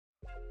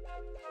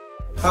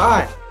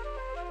Hi.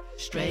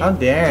 How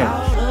dare.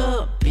 Caught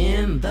up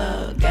in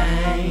the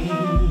game.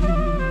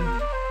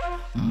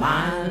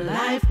 My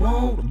life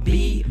won't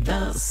be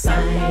the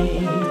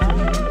same.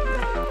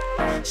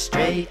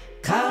 Straight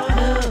caught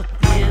up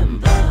in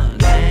the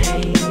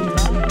game.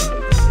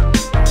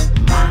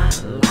 My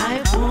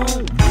life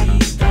won't be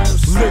the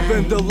same.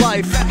 Living the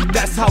life,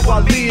 that's how I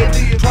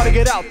live. Try to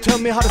get out, tell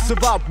me how to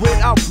survive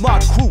without my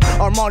crew.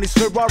 Armani's,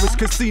 Ferraris,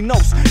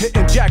 casinos,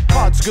 hitting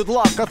jackpots. Good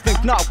luck, I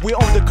think not. We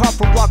own the car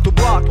from block to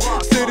block,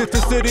 city to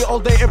city, all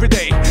day, every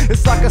day.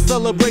 It's like a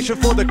celebration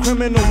for the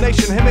criminal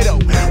nation. Hear me though,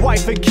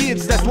 wife and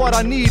kids, that's what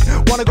I need.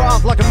 Wanna go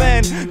out like a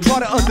man, try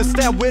to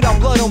understand without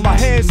blood on my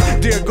hands.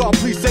 Dear God,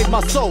 please save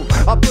my soul.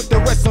 I put the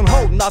rest on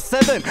hold, not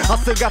 7. I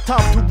still got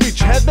time to reach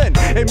heaven.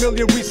 A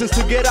million reasons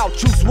to get out,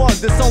 choose one.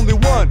 There's only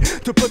one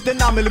to put the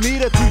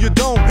 9mm to your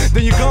dome.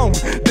 Then you're gone.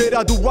 Did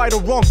I do right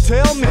or wrong?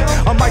 Tell me.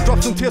 I might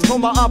drop some tears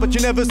from my eye, but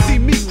you never see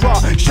me cry.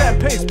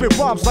 Champagne, spit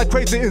rhymes like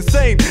crazy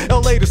insane.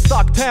 LA to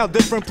Stocktown,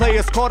 different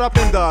players caught up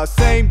in the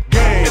same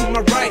game. Am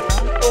I right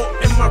or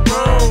am I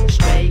wrong?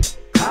 Straight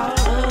caught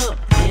up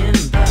in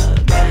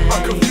the game.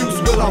 I'm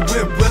confused, will I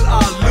win, will I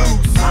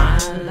lose? My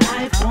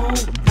life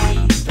won't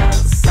be the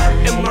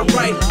same. Am I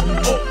right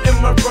or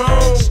am I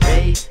wrong?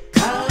 Straight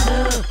caught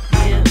up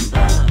in the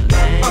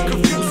game. I'm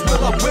confused,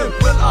 will I win,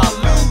 will I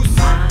lose?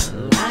 My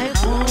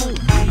life won't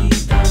be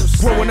the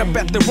same. Growing up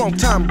at the wrong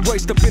time,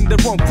 raised up in the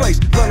wrong place,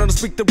 learning to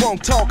speak the wrong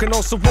talk and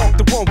also walk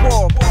the wrong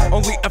walk.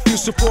 Only a few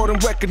support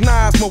and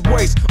recognize my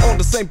ways. On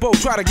the same boat,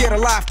 try to get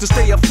alive to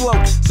stay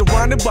afloat.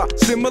 Surrounded by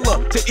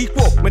similar to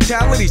equal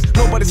mentalities.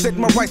 Nobody said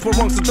my rights were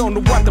wrong, so don't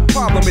know what the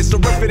problem is. So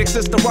if it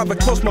exists, I'd rather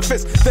close my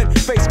fist than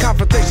face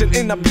confrontation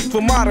in a beat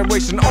for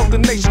moderation.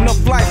 Alternation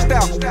of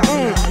lifestyle.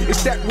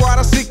 Is that what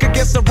I seek? I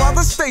guess I'd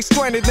rather stay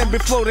stranded than be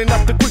floating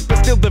up the creek, but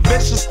still the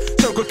vicious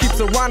circle keeps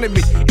surrounding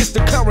me. It's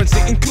the currency,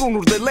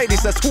 including the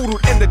ladies that's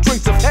hoodooed and the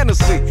drinks of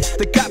Hennessy.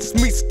 They got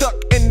me stuck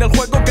in el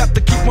juego. Got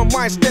to keep my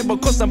mind stable,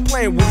 cause I'm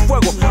playing with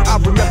fuego. I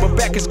remember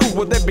back in school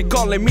where they be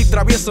calling me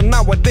travieso.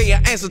 Nowadays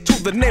I answer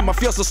to the name. I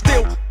feel so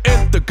still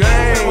in the game.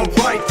 Am I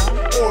right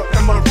or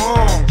am I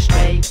wrong?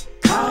 Straight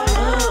caught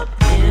up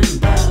in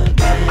the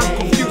game. I'm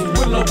confused,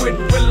 will I win,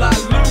 will I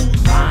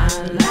lose? My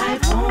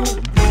life won't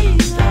be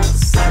the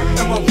same.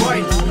 Am I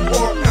right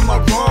or am I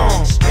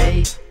wrong?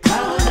 Straight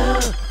caught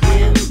up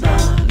in the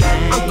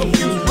game. I'm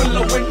confused, will I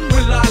win,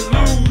 will I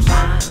lose?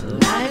 My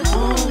life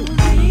won't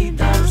be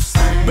the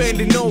same.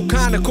 Bending all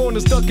kind of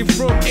corners, ducking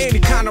from any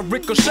kind of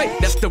ricochet.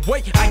 That's the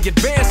way I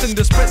advance in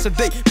this present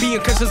day. Being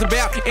conscious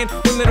about and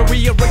willing to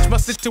rearrange my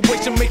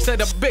situation makes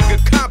it a bigger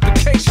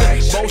complication.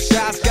 Both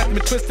sides got me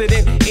twisted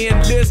and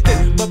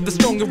enlisted, but the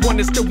stronger one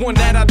is the one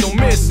that I don't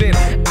miss. And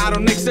I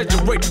don't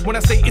exaggerate when I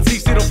say it's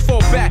easy to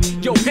fall back.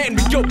 Yo, hand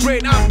me your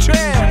brain, I'm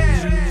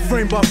trapped.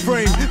 Frame by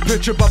frame,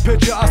 picture by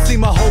picture, I see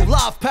my whole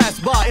life pass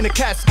by in a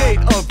cascade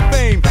of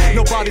fame.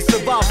 Nobody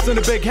survives in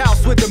a big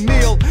house with a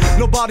meal.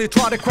 Nobody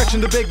try to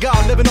question the big guy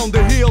living on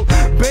the hill.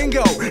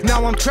 Bingo,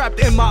 now I'm trapped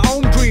in my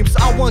own dreams.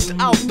 I want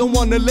out, don't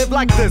wanna live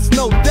like this,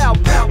 no doubt.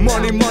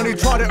 Money, money,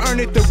 try to earn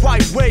it the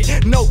right way.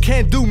 No,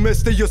 can't do,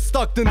 mister, you're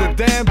stuck in the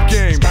damn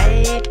game.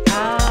 Straight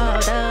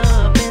caught up